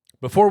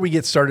Before we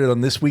get started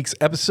on this week's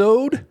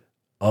episode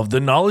of The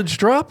Knowledge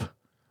Drop,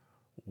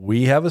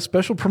 we have a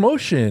special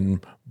promotion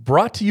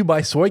brought to you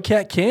by Soy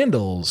Cat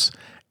Candles,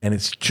 and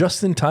it's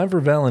just in time for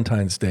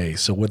Valentine's Day.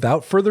 So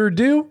without further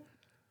ado,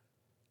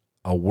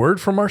 a word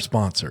from our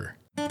sponsor.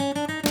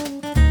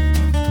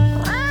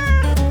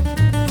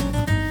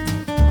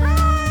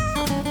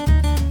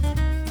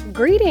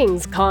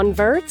 Greetings,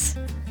 converts!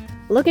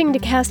 Looking to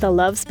cast a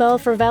love spell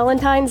for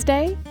Valentine's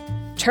Day?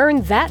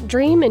 Turn that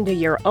dream into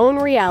your own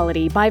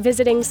reality by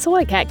visiting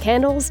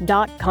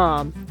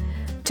soycatcandles.com.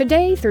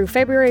 Today through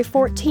February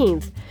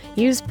 14th,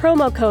 use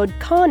promo code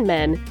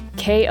KONMEN,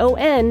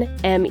 KONMEN,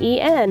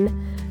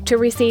 to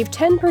receive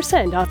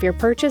 10% off your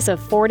purchase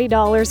of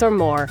 $40 or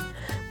more.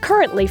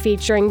 Currently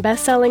featuring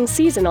best-selling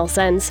seasonal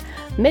scents,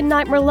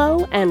 Midnight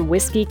Merlot and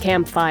Whiskey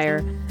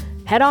Campfire.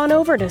 Head on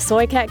over to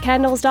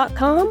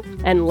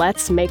soycatcandles.com and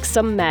let's make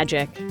some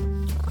magic.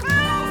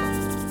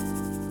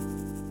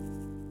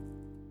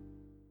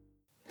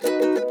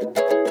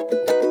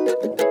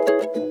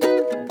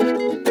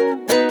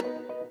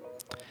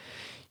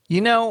 You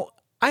know,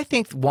 I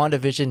think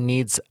WandaVision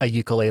needs a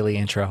ukulele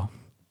intro.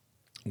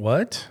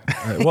 What?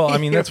 Well, I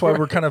mean, that's why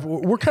we're kind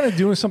of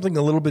doing something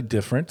a little bit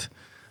different.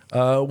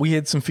 We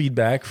had some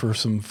feedback for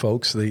some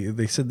folks.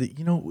 They said that,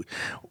 you know,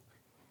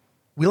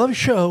 we love your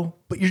show,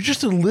 but you're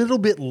just a little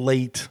bit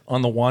late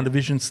on the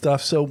WandaVision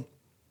stuff. So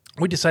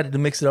we decided to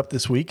mix it up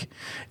this week,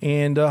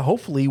 and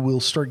hopefully we'll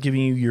start giving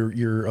you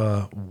your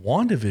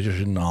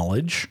WandaVision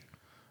knowledge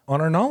on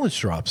our knowledge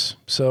drops.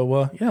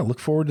 So yeah, look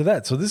forward to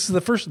that. So this is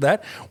the first of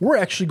that. We're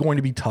actually going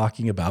to be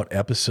talking about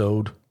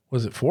episode,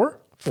 was it 4?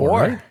 4,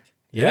 right?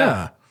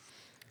 Yeah.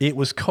 It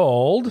was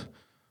called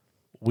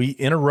We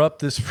Interrupt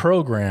This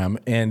Program,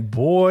 and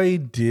boy,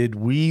 did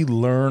we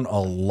learn a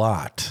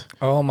lot.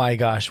 Oh my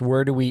gosh,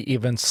 where do we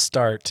even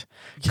start?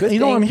 Good, you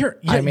know, I'm here.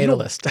 Yeah, I made a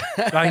list.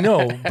 I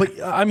know,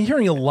 but I'm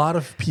hearing a lot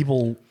of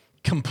people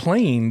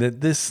complain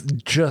that this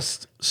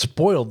just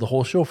spoiled the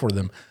whole show for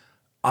them.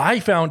 I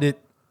found it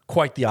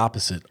quite the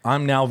opposite.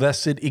 I'm now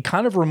vested. It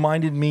kind of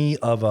reminded me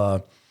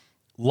of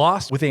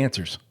Lost with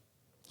answers.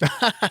 Do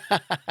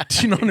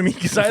you know what I mean?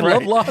 Because I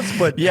love Lost,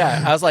 but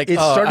yeah, I was like, it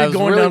started I was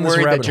going really down this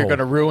worried rabbit that you're hole. going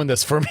to ruin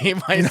this for me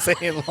by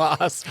saying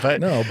Lost.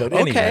 But no, but okay,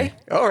 anyway.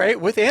 all right,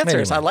 with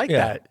answers, Anyway, I like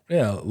that.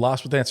 Yeah,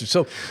 Lost with answers.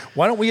 So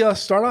why don't we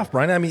start off,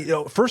 Brian? I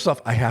mean, first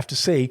off, I have to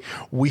say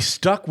we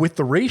stuck with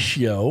the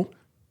ratio.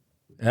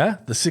 Yeah,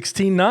 the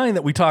 16:9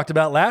 that we talked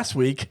about last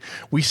week,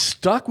 we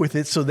stuck with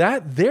it. So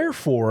that,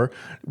 therefore,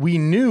 we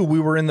knew we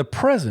were in the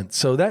present.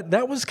 So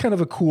that was kind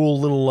of a cool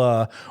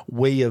little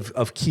way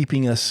of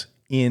keeping us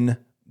in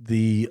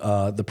the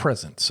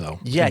present. So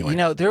yeah, anyway. You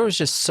know, there was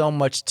just so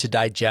much to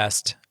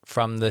digest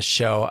from the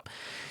show.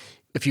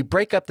 If you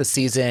break up the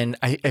season,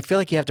 I feel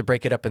like you have to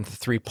break it up into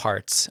 3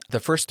 parts.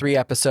 The first 3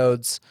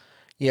 episodes,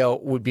 you know,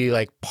 would be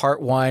like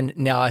part 1.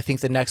 Now, I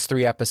think the next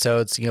 3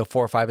 episodes, you know,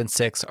 4, 5, and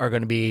 6 are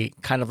going to be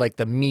kind of like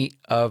the meat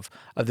of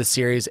the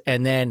series.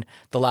 And then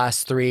the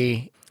last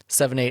 3,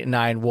 7, 8, and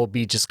 9 will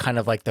be just kind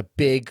of like the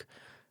big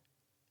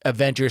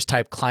Avengers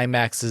type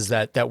climaxes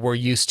that we're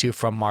used to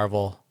from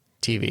Marvel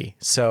TV.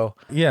 So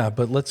yeah,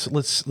 but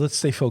let's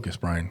stay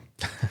focused, Brian.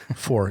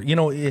 4. You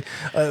know,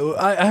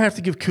 I have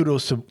to give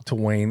kudos to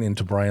Wayne and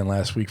to Brian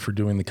last week for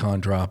doing the con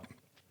drop.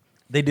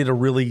 They did a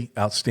really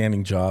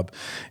outstanding job.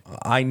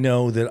 I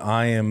know that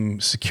I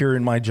am secure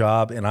in my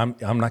job, and I'm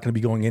not going to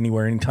be going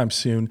anywhere anytime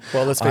soon.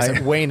 Well, let's face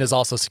it, Wayne is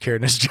also secure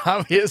in his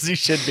job, as he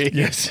should be.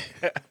 Yes.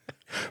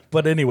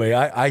 But anyway,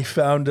 I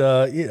found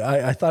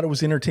I thought it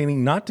was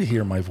entertaining not to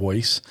hear my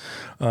voice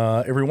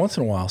every once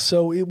in a while.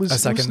 So it was. I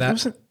second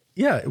that.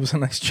 It was a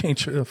nice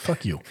change.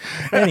 Fuck you.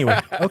 Anyway,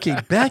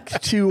 okay, back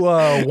to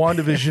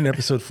WandaVision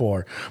episode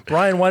 4.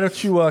 Brian, why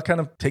don't you kind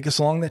of take us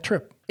along that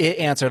trip? It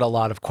answered a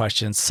lot of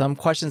questions. Some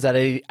questions that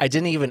I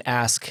didn't even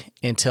ask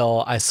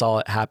until I saw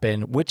it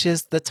happen, which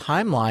is the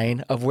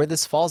timeline of where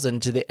this falls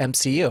into the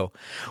MCU,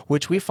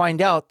 which we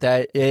find out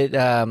that it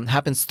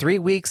happens 3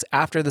 weeks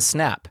after the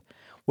snap,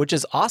 which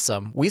is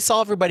awesome. We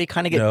saw everybody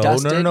kind of get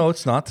dusted. No,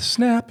 it's not the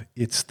snap.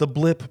 It's the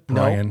blip,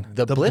 Brian.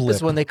 No, the blip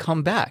is when they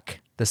come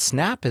back. The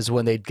snap is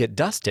when they get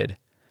dusted.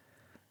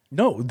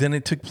 No, then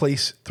it took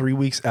place 3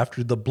 weeks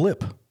after the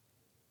blip.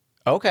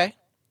 Okay.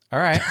 All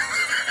right.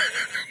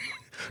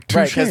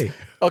 Touche. Right,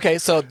 okay,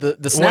 so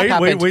the snap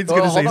happened. Wade's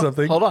going to say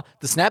something. Hold on.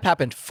 The snap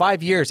happened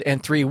 5 years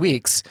and 3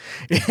 weeks.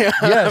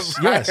 Yes.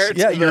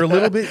 Yeah, you're a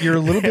little bit.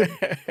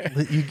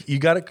 You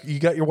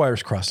got your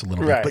wires crossed a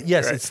little bit. But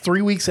yes, it's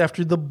 3 weeks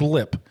after the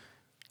blip.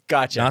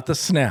 Gotcha. Not the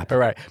snap. All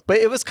right. But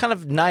it was kind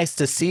of nice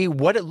to see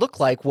what it looked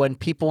like when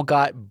people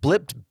got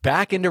blipped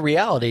back into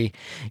reality,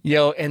 you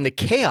know, and the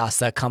chaos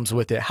that comes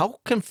with it. How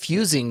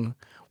confusing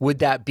would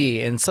that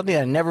be? And something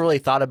I never really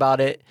thought about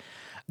it.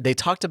 They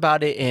talked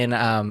about it in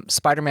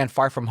Spider-Man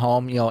Far From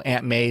Home. You know,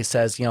 Aunt May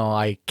says, you know,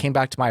 I came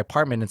back to my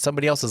apartment and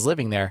somebody else is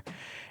living there.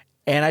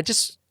 And I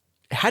just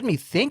had me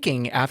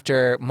thinking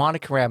after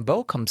Monica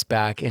Rambeau comes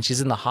back and she's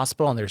in the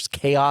hospital and there's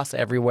chaos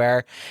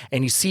everywhere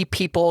and you see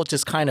people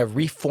just kind of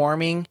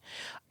reforming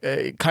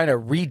kind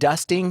of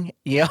redusting,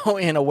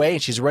 in a way.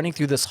 And she's running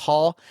through this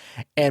hall.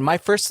 And my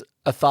first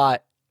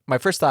thought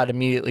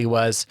immediately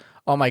was,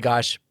 oh my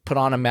gosh, put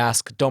on a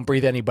mask. Don't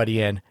breathe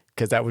anybody in,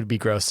 because that would be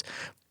gross.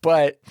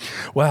 But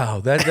wow,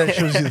 that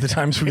shows you the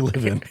times we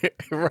live in.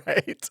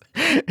 Right.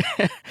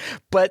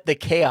 But the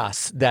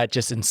chaos that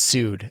just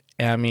ensued,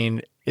 I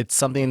mean, it's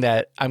something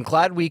that I'm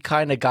glad we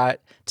kind of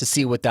got to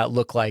see what that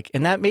looked like.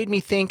 And that made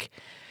me think,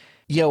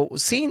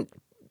 seeing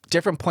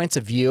different points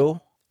of view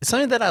is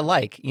something that I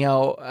like.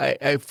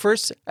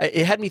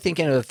 It had me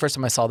thinking of the first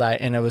time I saw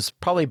that, and it was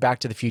probably Back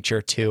to the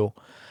Future too,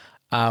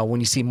 when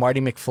you see Marty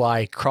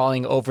McFly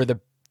crawling over the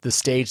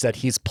stage that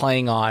he's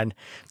playing on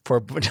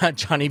for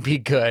Johnny Be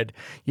Good.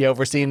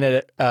 We're seeing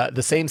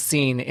the same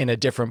scene in a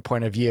different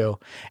point of view.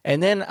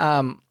 And then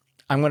I'm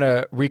going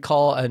to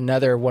recall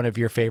another one of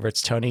your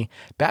favorites, Tony,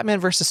 Batman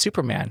versus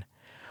Superman.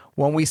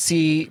 When we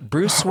see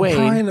Bruce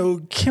Wayne.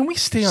 Brian, can we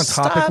stay on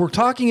topic? We're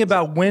talking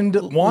about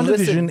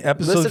WandaVision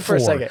episode 4. Listen for a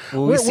second.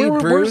 When we see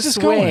Bruce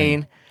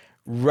Wayne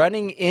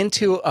running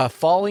into a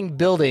falling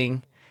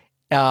building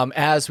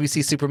as we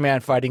see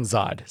Superman fighting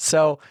Zod.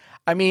 So,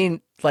 I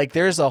mean,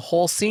 there's a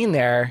whole scene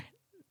there,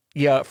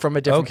 from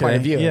a different point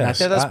of view. Yes, I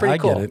think that's pretty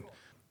cool. Get it.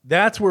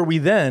 That's where we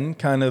then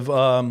kind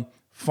of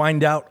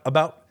find out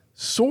about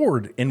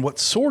Sword and what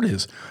Sword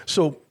is.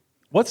 So,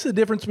 what's the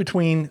difference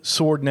between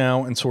Sword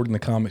now and Sword in the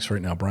comics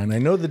right now, Brian? I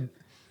know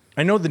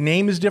the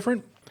name is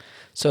different.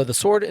 So, the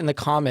Sword in the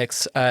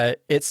comics,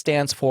 it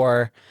stands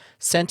for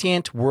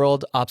Sentient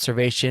World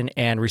Observation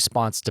and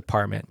Response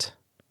Department.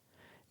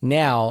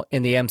 Now,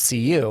 in the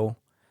MCU,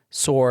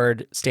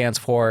 Sword stands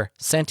for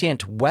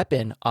Sentient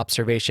Weapon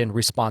Observation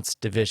Response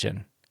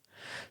Division.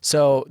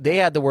 So they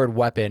had the word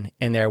weapon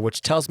in there,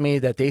 which tells me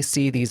that they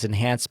see these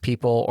enhanced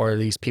people or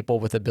these people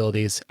with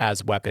abilities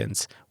as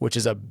weapons, which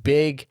is a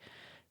big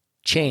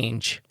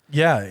change.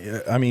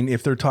 Yeah, I mean,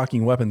 if they're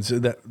talking weapons,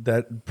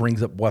 that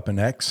brings up Weapon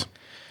X.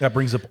 That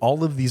brings up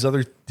all of these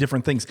other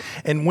different things.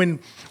 And when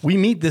we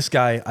meet this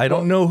guy, I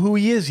don't know who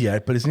he is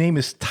yet, but his name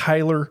is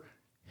Tyler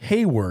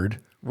Hayward.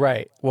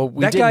 Right. Well,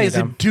 that guy is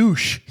a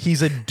douche.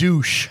 He's a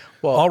douche.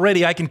 Well,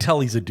 already I can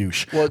tell he's a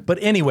douche. Well, but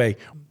anyway,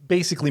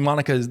 basically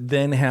Monica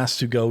then has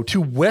to go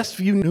to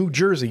Westview, New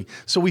Jersey.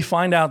 So we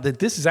find out that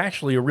this is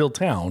actually a real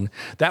town.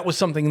 That was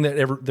something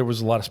that there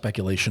was a lot of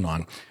speculation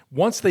on.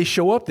 Once they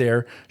show up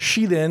there,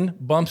 she then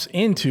bumps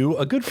into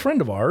a good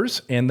friend of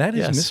ours, and that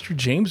is Mr.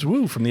 James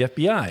Woo from the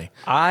FBI.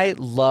 I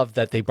love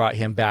that they brought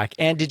him back.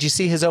 And did you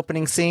see his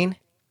opening scene?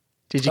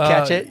 Did you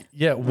catch it?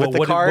 Yeah. With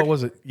the card? What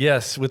was it?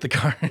 Yes, with the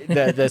card.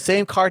 the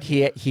same card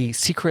he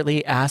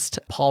secretly asked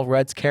Paul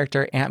Rudd's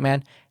character,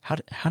 Ant-Man,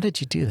 how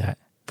did you do that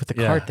with the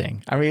card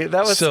thing? I mean,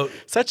 that was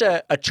such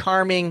a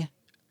charming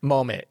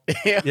moment.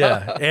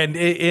 Yeah. And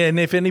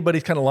if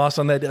anybody's kind of lost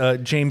on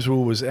that, James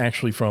Woo was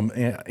actually from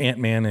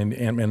Ant-Man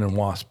and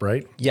Wasp,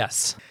 right?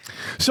 Yes.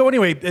 So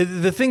anyway,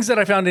 the things that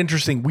I found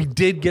interesting, we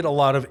did get a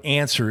lot of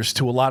answers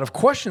to a lot of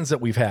questions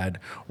that we've had,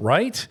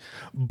 right?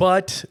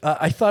 But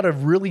I thought a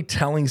really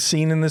telling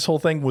scene in this whole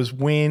thing was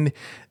when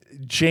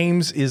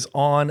James is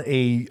on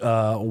a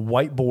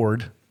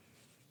whiteboard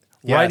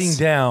writing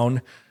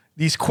down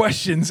these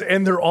questions,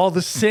 and they're all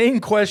the same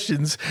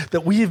questions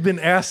that we have been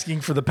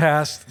asking for the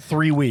past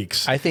 3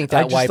 weeks. I think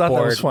that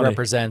whiteboard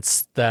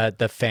represents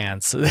the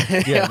fans.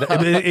 Yeah,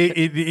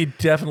 it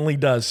definitely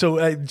does.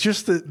 So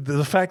just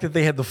the fact that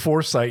they had the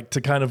foresight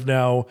to kind of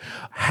now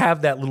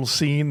have that little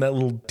scene, that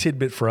little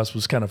tidbit for us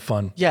was kind of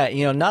fun.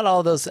 Yeah, not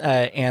all those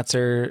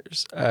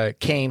answers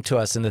came to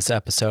us in this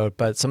episode,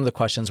 but some of the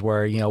questions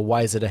were,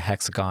 why is it a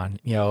hexagon?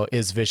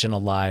 Is Vision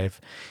alive?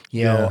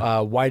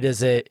 Why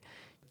does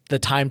the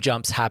time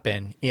jumps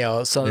happen,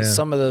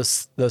 some of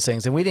those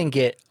things, and we didn't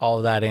get all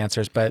of that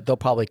answers, but they'll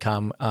probably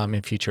come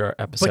in future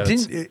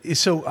episodes.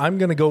 So I'm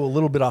going to go a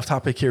little bit off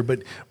topic here,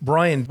 but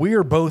Brian, we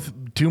are both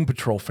Doom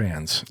Patrol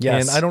fans.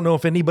 Yes. And I don't know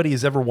if anybody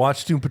has ever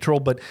watched Doom Patrol,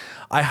 but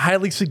I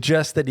highly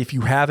suggest that if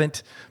you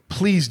haven't,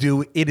 please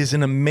do. It is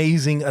an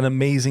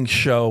amazing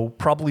show,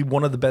 probably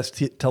one of the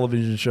best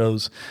television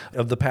shows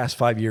of the past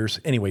 5 years.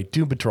 Anyway,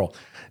 Doom Patrol.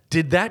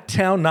 Did that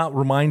town not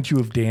remind you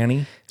of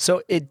Danny?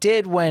 So it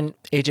did when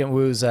Agent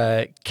Woo's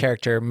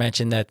character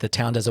mentioned that the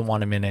town doesn't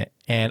want him in it,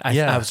 and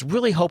I was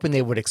really hoping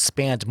they would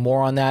expand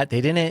more on that. They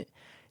didn't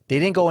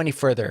go any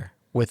further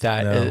with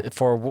that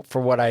for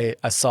what I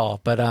saw,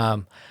 but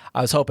I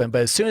was hoping.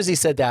 But as soon as he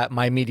said that,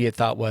 my immediate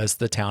thought was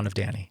the town of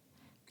Danny.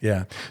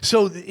 Yeah.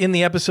 So in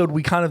the episode,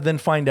 we kind of then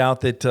find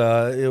out that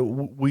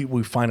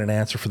we find an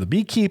answer for the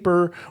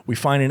beekeeper. We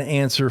find an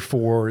answer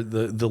for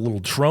the little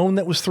drone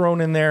that was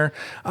thrown in there.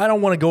 I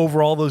don't want to go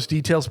over all those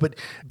details, but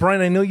Brian,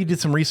 I know you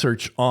did some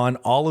research on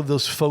all of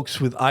those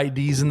folks with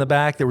IDs in the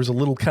back. There was a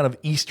little kind of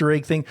Easter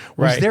egg thing.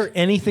 Was there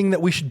anything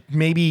that we should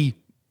maybe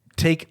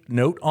take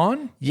note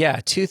on? Yeah,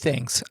 2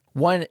 things.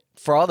 One,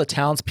 for all the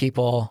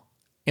townspeople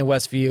in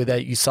Westview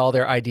that you saw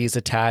their IDs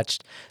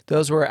attached,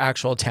 those were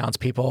actual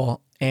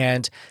townspeople,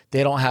 and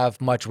they don't have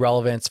much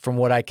relevance from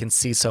what I can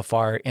see so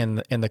far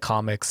in the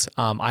comics.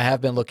 I have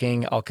been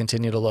looking, I'll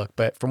continue to look,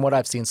 but from what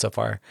I've seen so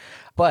far.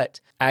 But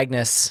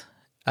Agnes,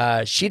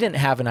 she didn't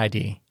have an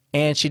ID.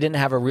 and she didn't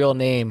have a real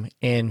name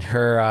in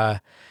her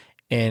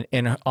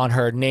on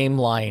her name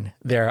line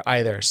there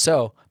either.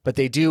 So, but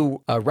they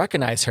do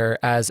recognize her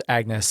as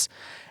Agnes.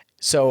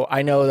 So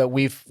I know that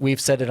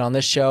we've said it on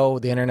this show.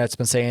 The internet's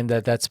been saying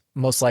that that's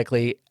most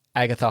likely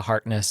Agatha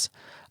Harkness.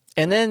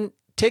 And then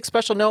take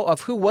special note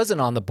of who wasn't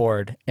on the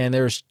board. And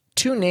there's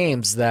two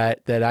names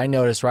that I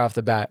noticed right off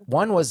the bat.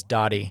 One was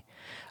Dottie,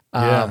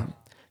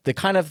 the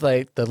kind of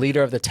like the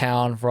leader of the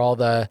town for all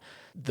the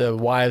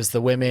wives, the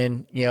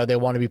women. They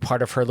want to be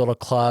part of her little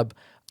club.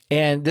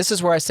 And this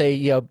is where I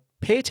say,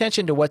 pay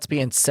attention to what's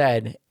being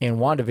said in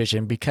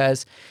WandaVision,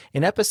 because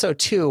in episode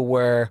 2,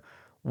 where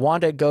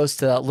Wanda goes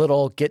to that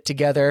little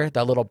get-together,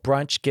 that little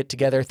brunch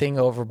get-together thing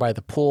over by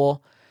the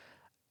pool,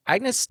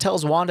 Agnes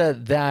tells Wanda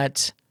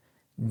that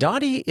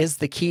Dottie is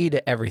the key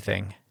to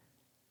everything.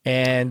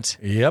 And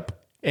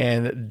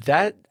and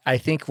that, I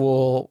think,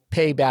 will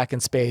pay back in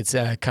spades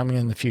coming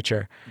in the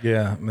future.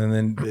 Yeah.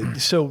 And then,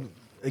 so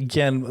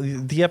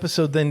again, the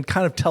episode then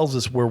kind of tells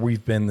us where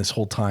we've been this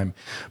whole time.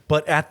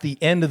 But at the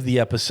end of the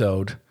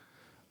episode,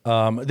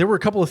 there were a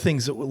couple of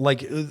things that,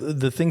 like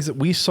the things that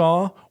we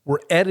saw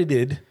were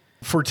edited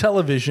for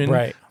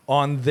television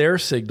on their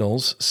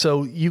signals.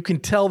 So you can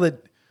tell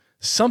that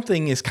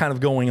something is kind of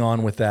going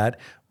on with that.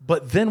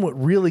 But then what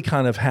really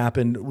kind of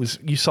happened was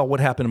you saw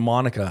what happened to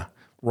Monica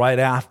right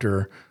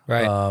after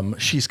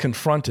she's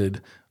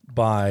confronted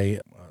by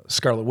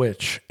Scarlet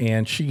Witch.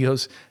 And she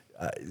goes,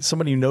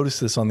 somebody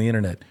noticed this on the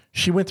internet.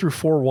 She went through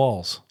 4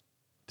 walls.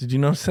 Did you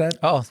notice that?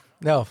 Oh,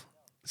 no.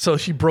 So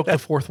she broke the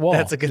 4th wall.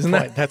 That's a good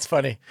point. That's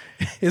funny.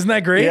 Isn't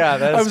that great? Yeah,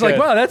 that's I was good. like,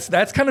 wow,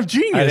 that's kind of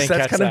genius.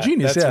 That's kind of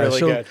genius.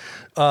 That's really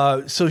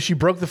good. So she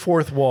broke the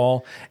 4th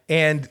wall,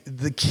 and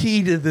the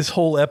key to this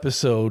whole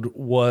episode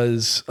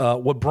was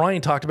what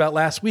Brian talked about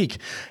last week.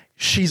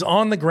 She's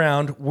on the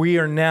ground. We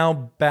are now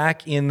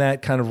back in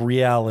that kind of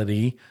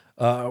reality.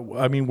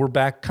 We're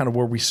back kind of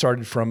where we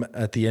started from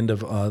at the end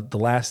of the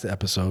last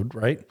episode,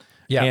 right?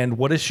 Yeah. And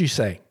what does she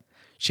say?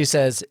 She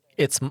says,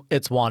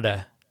 it's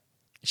Wanda.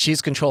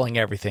 She's controlling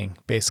everything,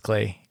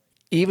 basically.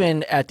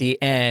 Even at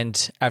the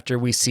end, after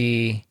we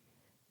see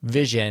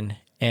Vision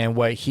and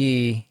what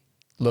he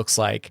looks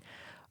like,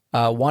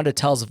 Wanda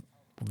tells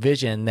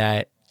Vision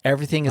that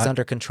everything is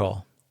under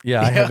control.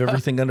 Yeah, I have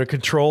everything under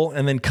control,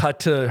 and then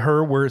cut to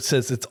her where it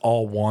says it's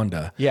all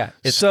Wanda. Yeah.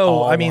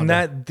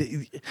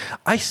 Wanda.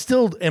 I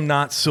still am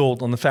not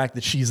sold on the fact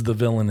that she's the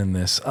villain in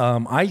this.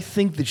 I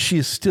think that she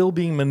is still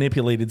being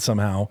manipulated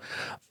somehow,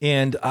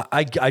 and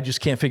I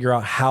just can't figure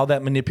out how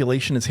that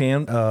manipulation is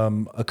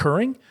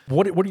occurring.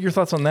 What are your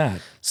thoughts on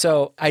that?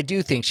 So I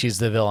do think she's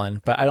the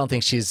villain, but I don't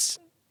think she's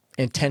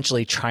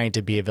intentionally trying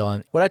to be a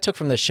villain. What I took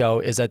from the show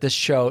is that this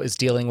show is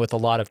dealing with a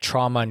lot of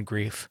trauma and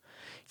grief.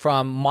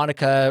 From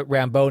Monica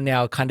Rambeau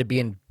now kind of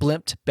being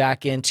blimped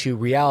back into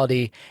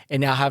reality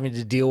and now having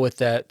to deal with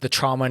the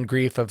trauma and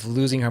grief of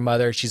losing her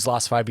mother. She's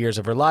lost 5 years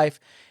of her life.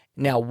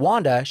 Now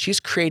Wanda,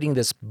 she's creating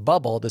this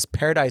bubble, this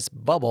paradise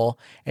bubble,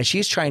 and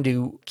she's trying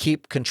to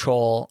keep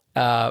control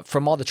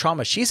from all the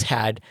trauma she's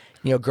had,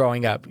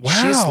 growing up. Wow,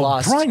 she's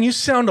lost. Brian, you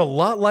sound a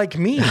lot like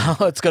me. Oh,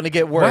 it's going to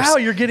get worse. Wow,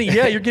 you're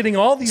getting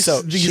all these.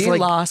 So these, she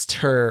lost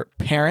her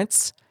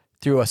parents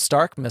through a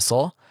Stark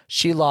missile.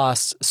 She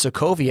lost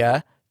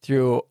Sokovia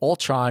through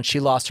Ultron. She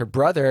lost her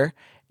brother.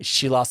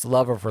 She lost the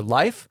love of her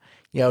life.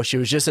 She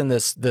was just in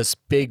this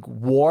big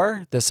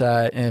war, this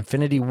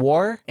Infinity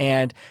War,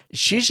 and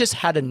she's just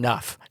had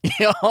enough.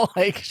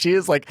 She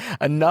is like,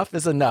 enough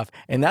is enough.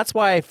 And that's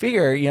why I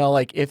figure,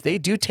 if they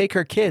do take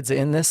her kids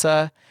in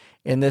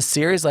this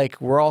series, like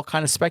we're all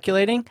kind of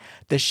speculating,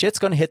 the shit's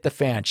going to hit the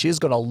fan. She's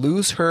going to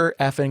lose her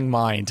effing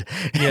mind.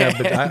 Yeah,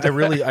 but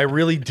I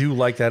really do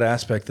like that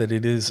aspect that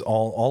it is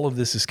all of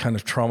this is kind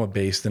of trauma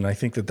based. And I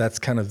think that that's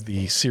kind of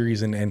the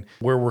series and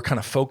where we're kind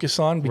of focused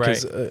on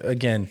because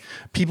again,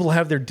 people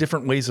have their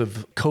different ways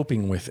of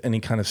coping with any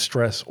kind of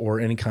stress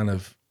or any kind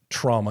of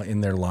trauma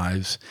in their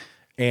lives.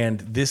 And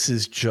this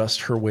is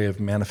just her way of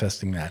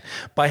manifesting that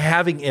by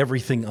having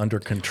everything under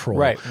control.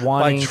 Right.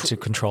 Wanting to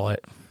control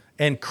it.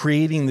 And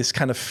creating this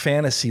kind of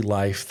fantasy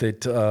life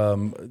that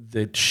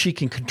that she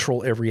can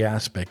control every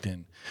aspect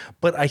in.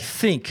 But I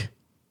think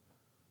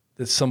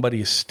that somebody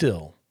is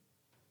still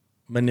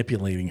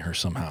manipulating her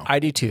somehow. I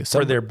do too.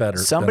 For their better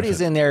Somebody's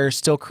benefit. in there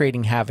still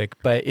creating havoc.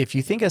 But if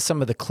you think of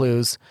some of the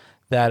clues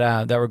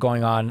that were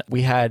going on,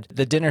 we had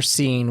the dinner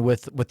scene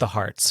with the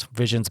Harts,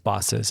 Vision's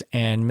bosses,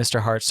 and Mr.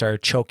 Hart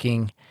started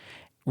choking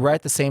right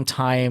at the same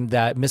time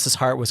that Mrs.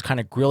 Hart was kind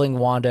of grilling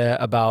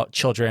Wanda about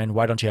children.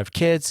 Why don't you have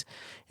kids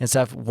and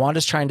stuff?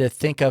 Wanda's trying to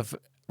think of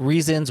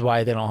reasons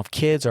why they don't have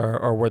kids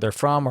or where they're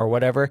from or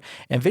whatever.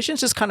 And Vision's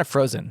just kind of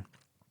frozen.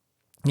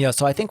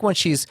 So I think when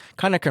she's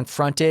kind of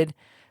confronted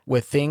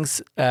with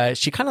things,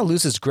 she kind of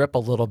loses grip a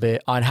little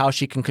bit on how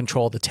she can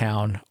control the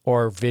town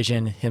or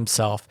Vision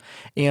himself.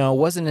 It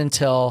wasn't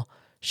until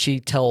she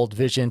told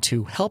Vision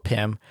to help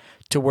him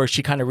to where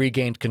she kind of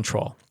regained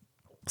control.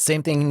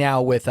 Same thing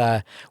now with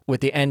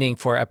the ending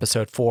for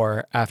episode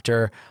 4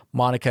 after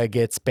Monica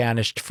gets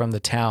banished from the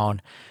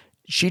town.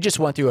 She just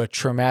went through a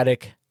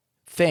traumatic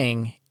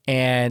thing,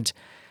 and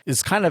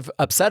is kind of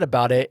upset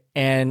about it.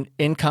 And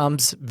in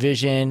comes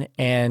Vision,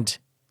 and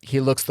he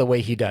looks the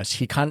way he does.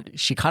 She kind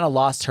of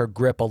lost her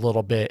grip a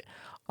little bit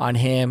on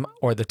him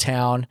or the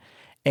town.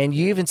 And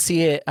you even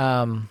see it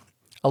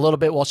a little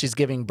bit while she's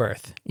giving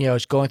birth.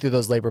 She's going through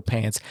those labor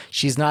pains.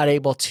 She's not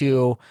able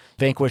to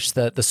vanquish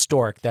the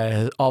stork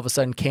that all of a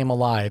sudden came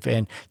alive,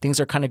 and things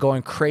are kind of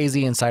going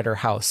crazy inside her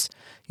house.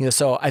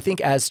 So I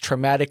think as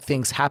traumatic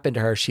things happen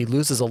to her, she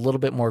loses a little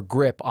bit more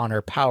grip on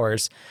her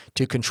powers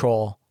to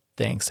control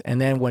things.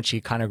 And then when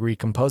she kind of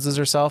recomposes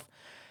herself,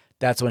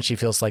 that's when she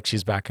feels like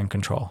she's back in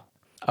control.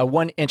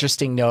 One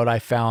interesting note I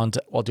found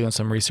while doing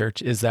some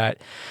research is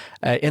that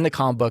in the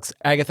comic books,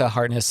 Agatha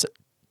Harkness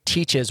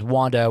teaches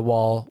Wanda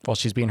while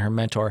she's being her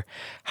mentor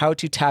how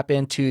to tap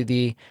into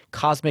the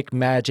cosmic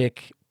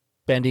magic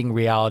bending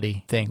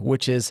reality thing,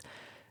 which is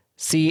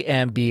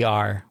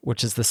CMBR,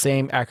 which is the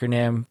same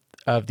acronym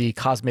of the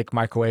cosmic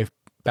microwave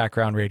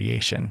background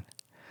radiation.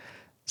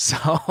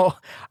 So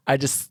I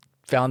just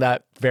found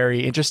that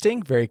very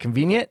interesting, very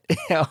convenient,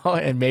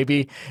 and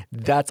maybe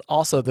that's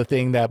also the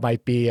thing that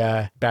might be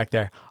back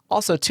there.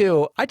 Also,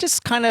 too, I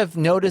just kind of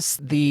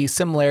noticed the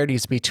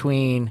similarities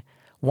between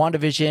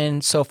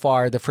WandaVision so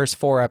far, the first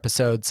 4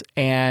 episodes,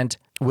 and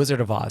Wizard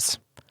of Oz.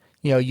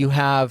 You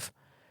have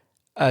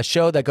a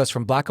show that goes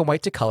from black and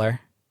white to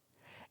color,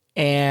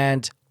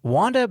 and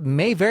Wanda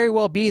may very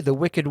well be the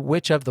Wicked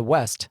Witch of the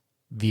West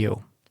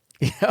view.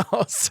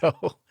 So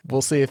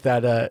we'll see if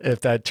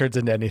that turns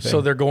into anything.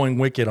 So they're going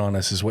wicked on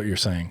us, is what you're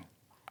saying.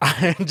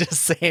 I'm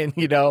just saying,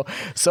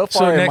 so far,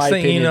 So in next my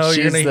thing opinion, you know, she's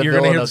you're the gonna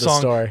villain hear the of the song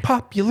story.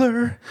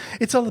 "Popular."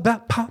 It's all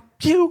about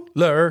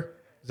popular.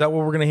 Is that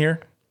what we're gonna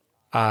hear?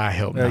 I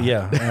hope not.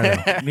 Yeah,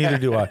 I know. Neither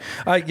do I.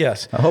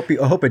 Yes. I hope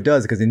it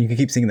does, because then you can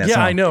keep singing that Yeah,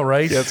 song. I know,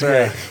 right? That's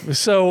right. Yeah.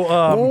 So,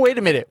 Well, wait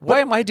a minute.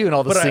 Why am I doing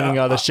all the singing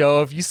on the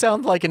show if you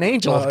sound like an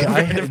angel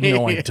compared to me?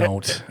 No, I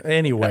don't.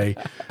 Anyway,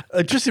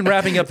 just in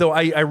wrapping up, though,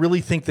 I really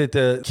think that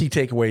the key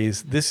takeaway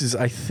is this is,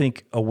 I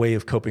think, a way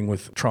of coping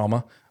with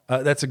trauma.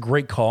 That's a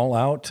great call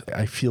out.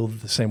 I feel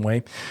the same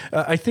way.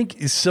 I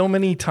think so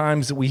many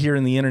times that we hear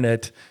in the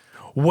internet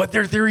what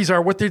their theories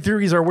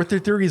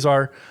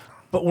are,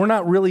 but we're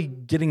not really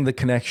getting the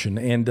connection.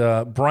 And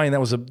Brian, that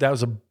was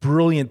a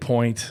brilliant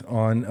point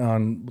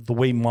on the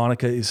way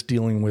Monica is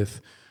dealing with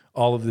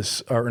all of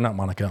this, or not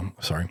Monica, I'm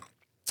sorry.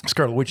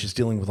 Scarlet Witch is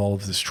dealing with all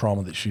of this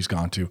trauma that she's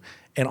gone to.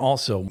 And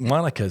also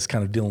Monica is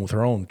kind of dealing with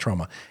her own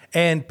trauma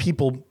and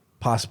people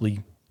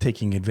possibly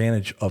taking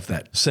advantage of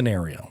that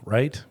scenario,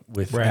 right?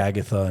 With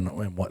Agatha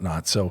and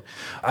whatnot. So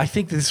I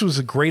think this was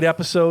a great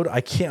episode.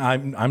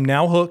 I'm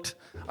now hooked.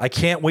 I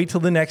can't wait till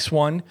the next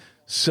one.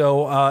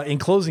 So in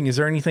closing, is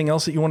there anything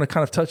else that you want to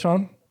kind of touch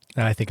on?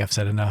 I think I've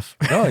said enough.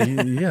 Oh,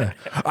 yeah.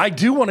 I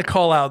do want to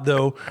call out,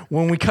 though,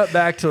 when we cut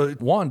back to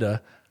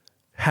Wanda,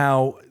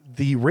 how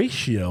the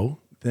ratio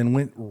then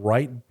went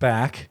right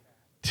back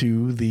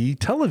to the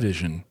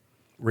television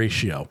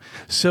ratio.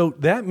 So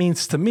that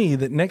means to me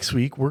that next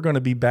week we're going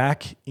to be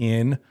back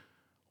in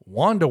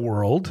Wanda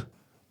World,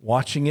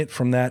 watching it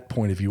from that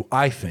point of view,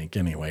 I think,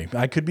 anyway.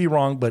 I could be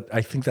wrong, but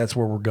I think that's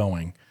where we're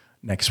going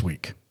next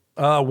week.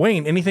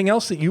 Wayne, anything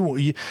else that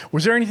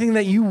was there anything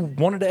that you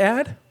wanted to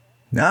add?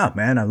 Nah,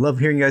 man, I love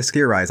hearing you guys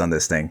theorize on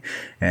this thing,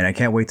 and I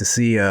can't wait to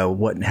see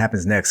what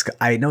happens next.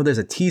 I know there's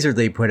a teaser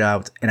they put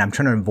out, and I'm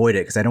trying to avoid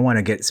it because I don't want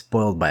to get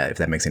spoiled by it, if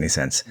that makes any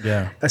sense.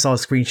 Yeah. I saw a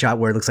screenshot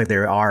where it looks like they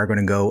are going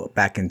to go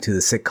back into the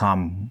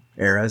sitcom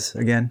eras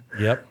again.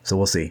 Yep. So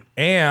we'll see.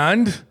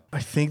 And I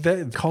think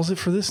that calls it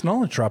for this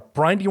knowledge drop.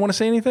 Brian, do you want to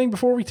say anything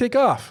before we take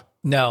off?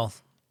 No.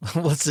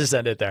 Let's just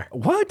end it there.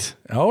 What?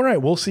 All right.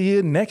 We'll see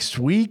you next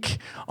week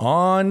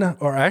tune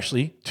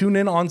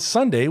in on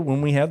Sunday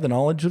when we have the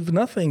Knowledge of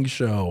Nothing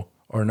show.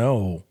 Or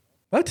no.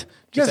 What?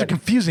 You guys are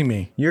confusing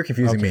me. You're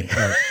confusing me.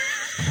 All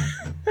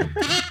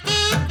right.